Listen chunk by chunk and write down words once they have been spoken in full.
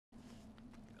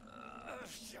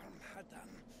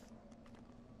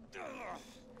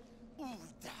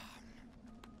Udam.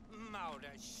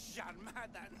 Maura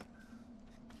Sharmadan.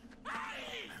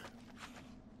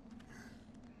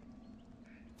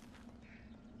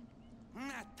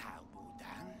 Nata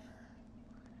Udam.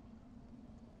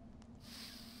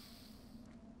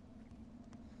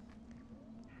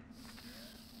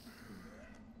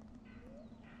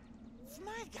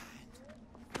 Smigan.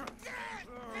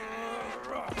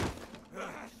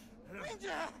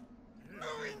 Wenja!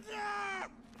 Wenja!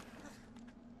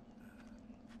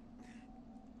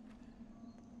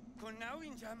 Kuna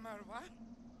Wenja marwa?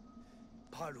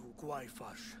 Palu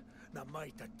guaifash na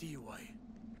maita tiwai.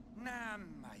 Na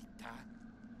maita.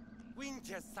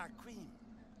 Wenja saquim.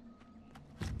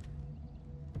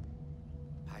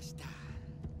 Pasta.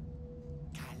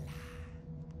 Kala.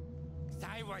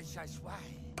 Saiwai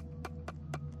shashwai.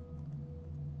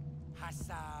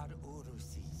 Hasar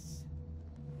urusis.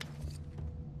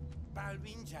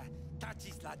 Balwinja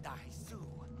touches la daisu.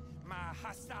 Ma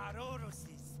hasar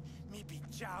urusis mi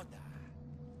bichauda.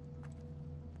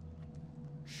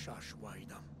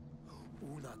 Shashwaidam.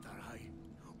 Una tarai.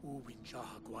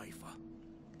 Uwinjaha guaifa.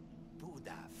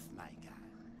 Budaf, my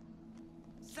god.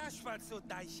 Sashwatsu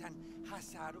daishan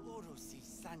hasar urusis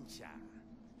sancha.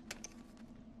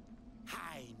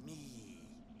 Hi me.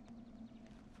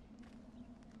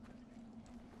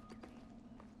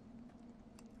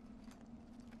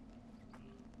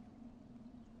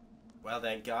 Well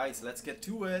then, guys, let's get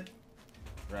to it.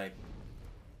 Right.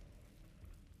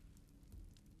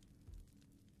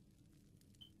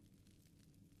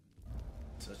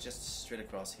 So it's just straight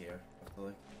across here,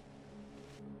 hopefully.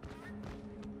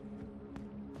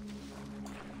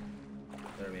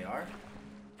 There we are.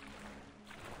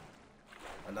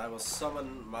 And I will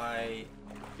summon my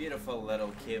beautiful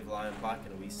little cave lion back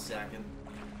in a wee second.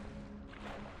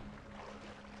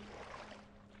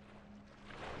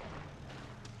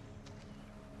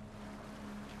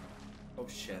 Oh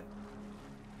shit.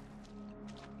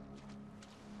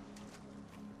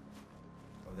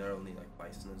 Oh, they're only like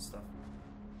bison and stuff.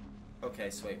 Okay,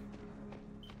 sweet.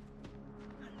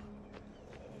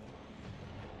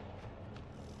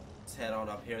 Let's head on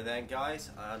up here then,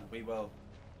 guys, and we will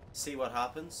see what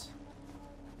happens.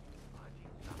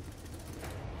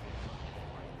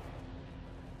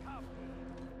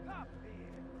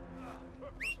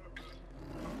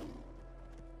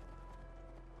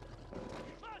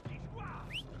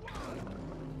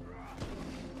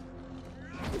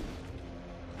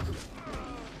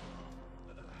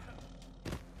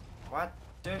 What?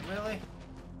 Dude, really?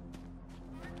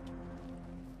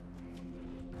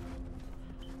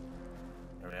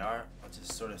 There we are. I'll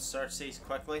just sort of search these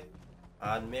quickly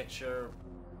and make sure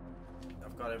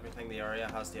I've got everything the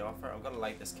area has to offer. I'm gonna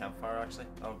light this campfire actually.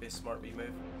 That would be a smart wee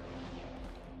move.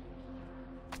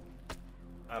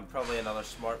 And probably another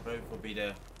smart move would be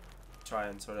to try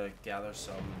and sort of gather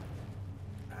some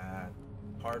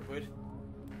hardwood.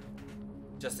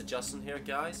 Just adjusting here,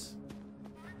 guys.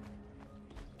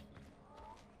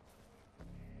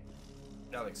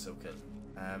 That looks so good.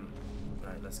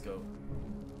 Right, let's go.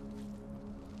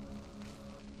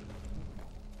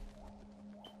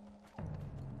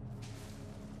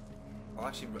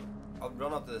 I'll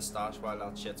run up to the stash while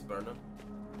that shit's burning.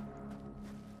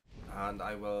 And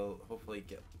I will hopefully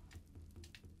get...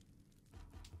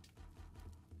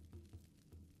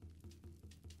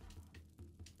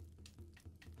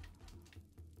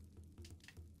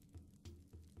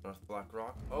 North Black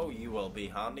Rock. Oh, you will be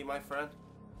handy, my friend.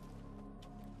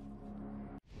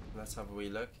 Let's have a wee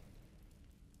look.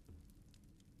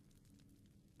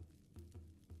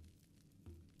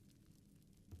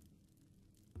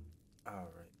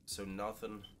 Alright, so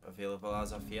nothing available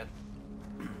as of yet.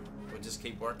 We'll just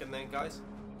keep working then, guys.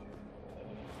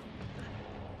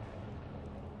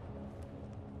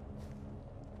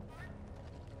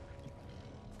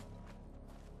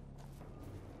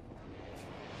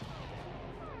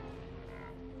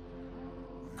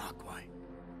 Nakwai.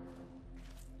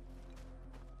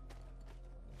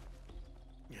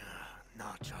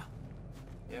 Nacha.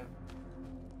 Yeah.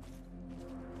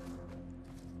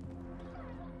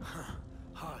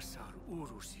 Hasar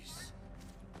urusis.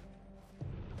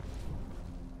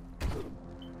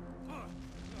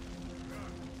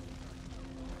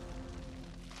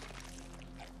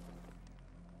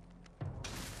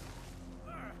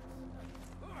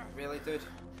 Really, dude?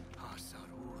 Hasar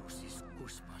urusis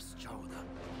kuspas chauda.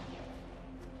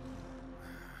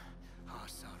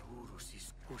 Hasar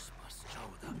urusis kuspas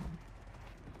chauda.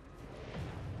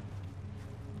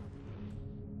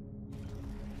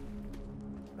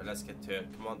 Right, let's get to it.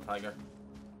 Come on, Tiger.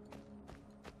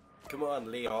 Come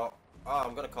on, Leon. Oh,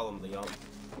 I'm gonna call him Leon.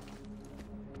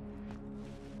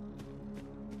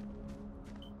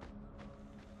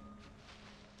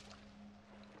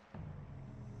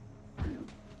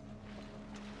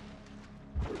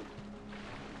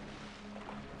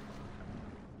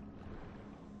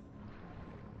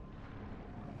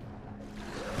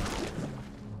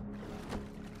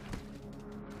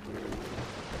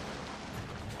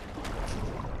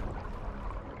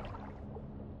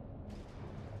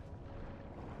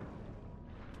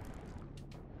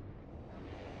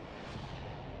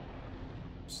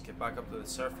 Just get back up to the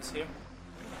surface here.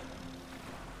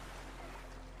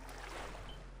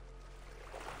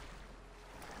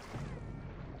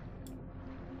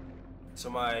 So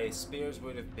my spears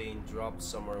would have been dropped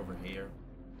somewhere over here.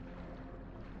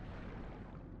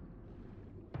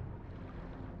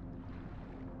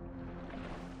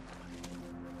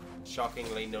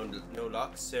 Shockingly, no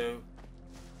luck, so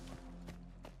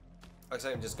looks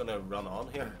like I'm just gonna run on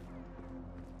here.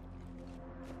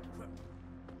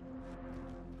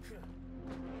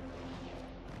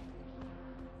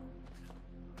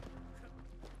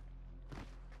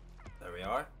 There we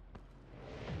are.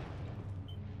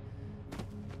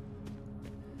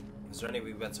 Is there any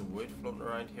wee bits of wood floating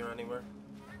around here anywhere?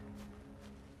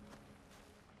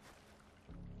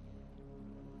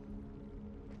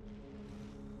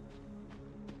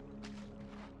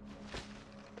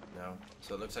 No.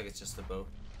 So it looks like it's just a bow.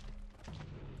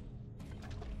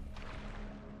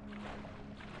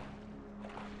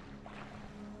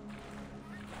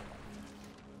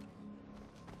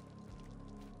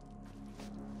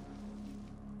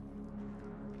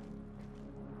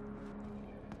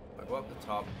 I go up the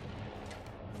top.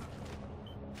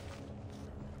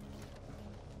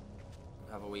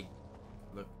 Have a wee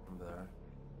look from there.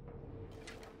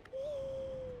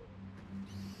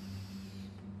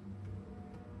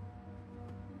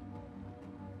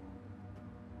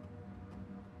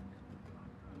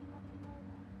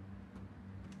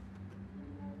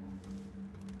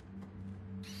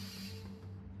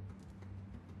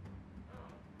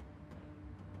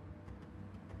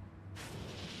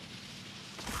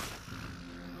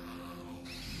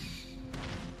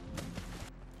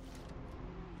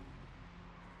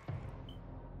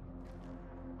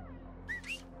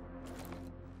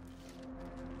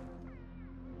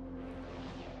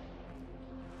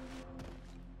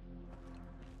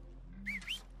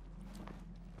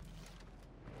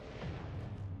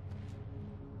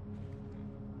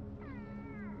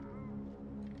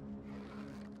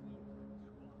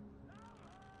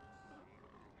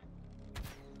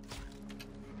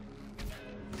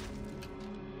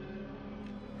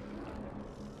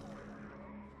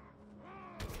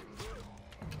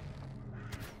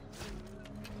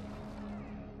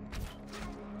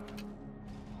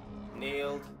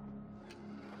 Nailed.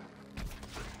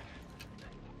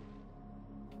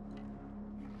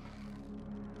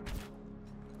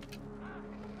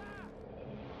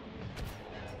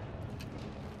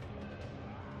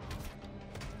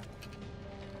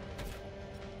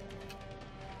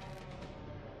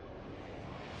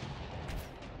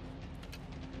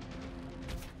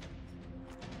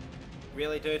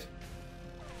 Really, dude?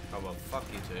 Oh well, fuck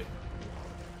you too.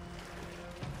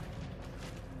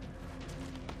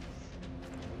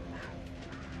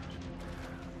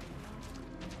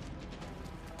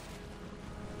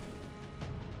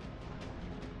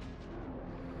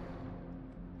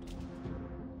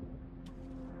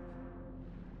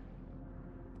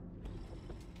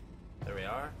 There we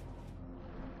are.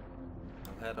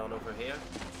 I'll head on over here.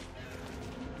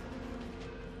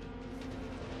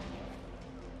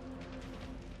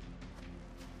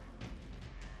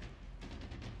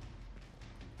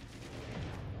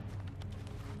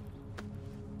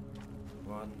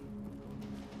 One.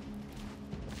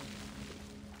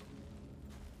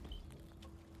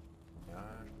 There we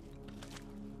are.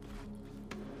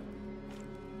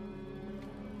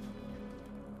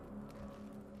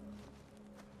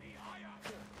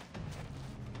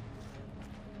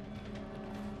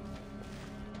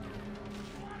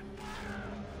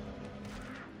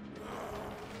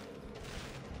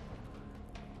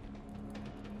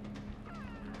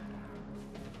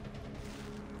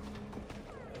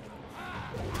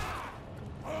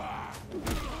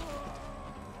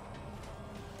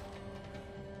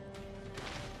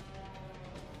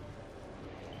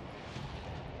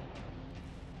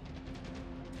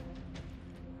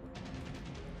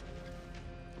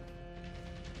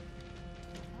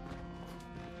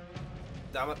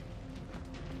 Damn it.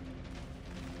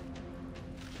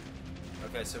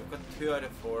 Okay, so we've got 2 out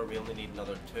of 4, we only need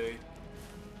another 2.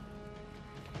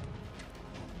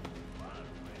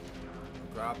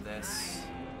 Grab this.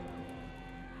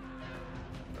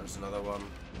 There's another one.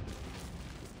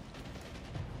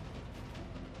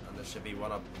 And there should be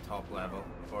one up the top level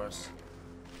for us.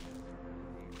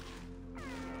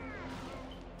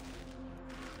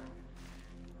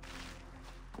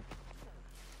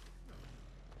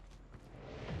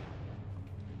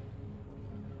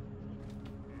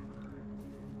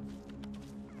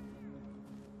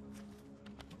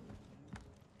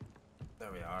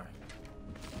 There we are.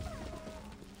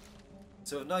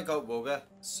 So we've now got Woga,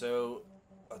 so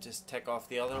I'll just tick off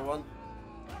the other one.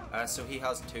 So he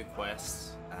has 2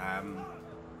 quests,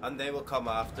 and they will come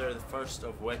after, the first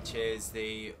of which is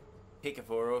the Peak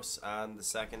of Oros, and the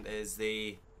second is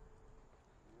the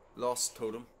Lost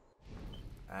Totem.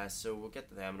 So we'll get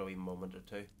to them in a wee moment or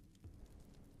two.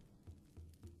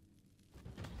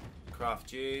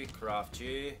 Craft you,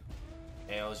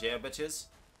 Hells yeah, bitches.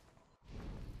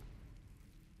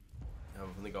 Now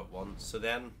we've only got 1, so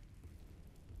then,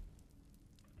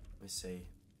 let me see.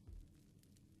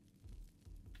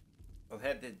 I'll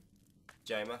head to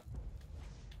Jaima,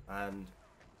 and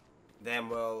then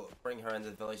we'll bring her into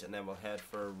the village, and then we'll head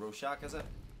for Roshak, is it?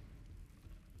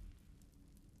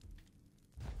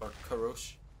 Or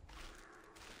Karosh.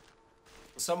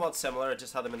 Somewhat similar, I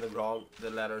just had them in the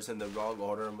letters in the wrong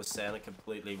order and was saying it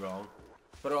completely wrong.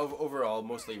 But overall,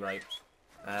 mostly right.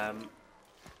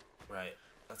 Right,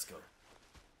 let's go.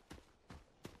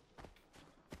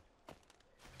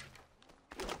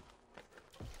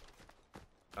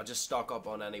 I'll just stock up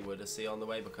on any wood I see on the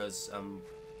way because I'm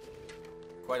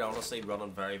quite honestly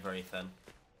running very, very thin.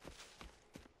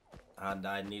 And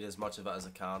I need as much of it as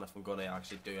I can if I'm going to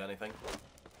actually do anything.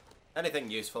 Anything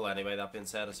useful anyway, that being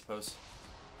said, I suppose.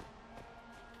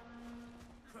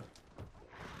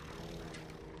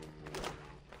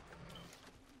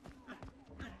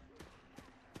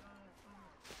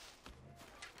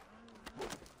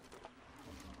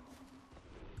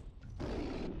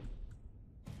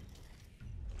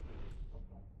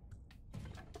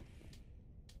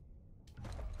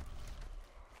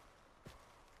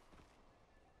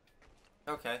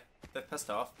 Okay, they're pissed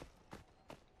off.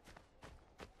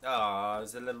 Ah,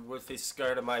 is the little Wolfie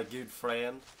scared of my good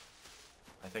friend?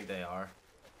 I think they are.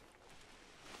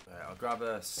 Right, I'll grab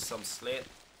some slate,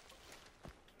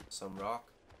 some rock.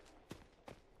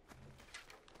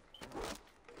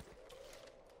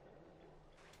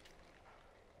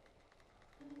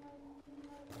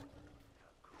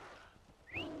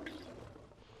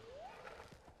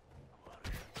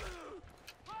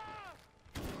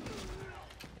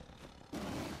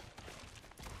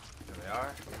 There we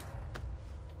are.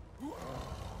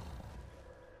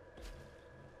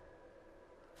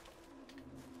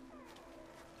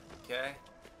 Okay.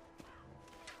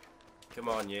 Come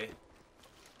on, you.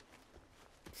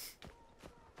 I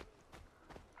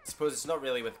suppose it's not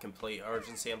really with complete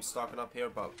urgency I'm stocking up here,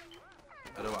 but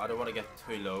I don't want to get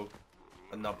too low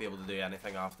and not be able to do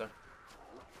anything after.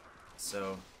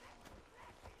 So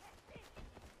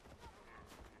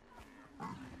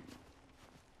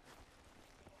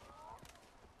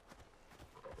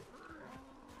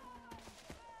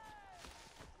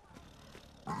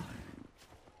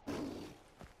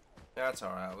that's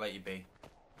alright, I'll let you be.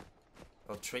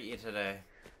 I'll treat you today.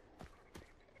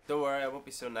 Don't worry, I won't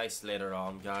be so nice later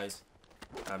on, guys.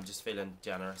 I'm just feeling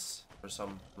generous for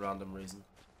some random reason.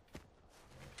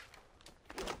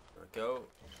 There we go.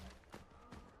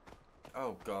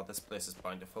 Oh god, this place is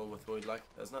bountiful with wood, like,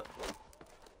 isn't it?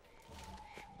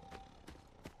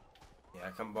 Yeah,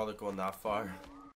 I can't bother going that far.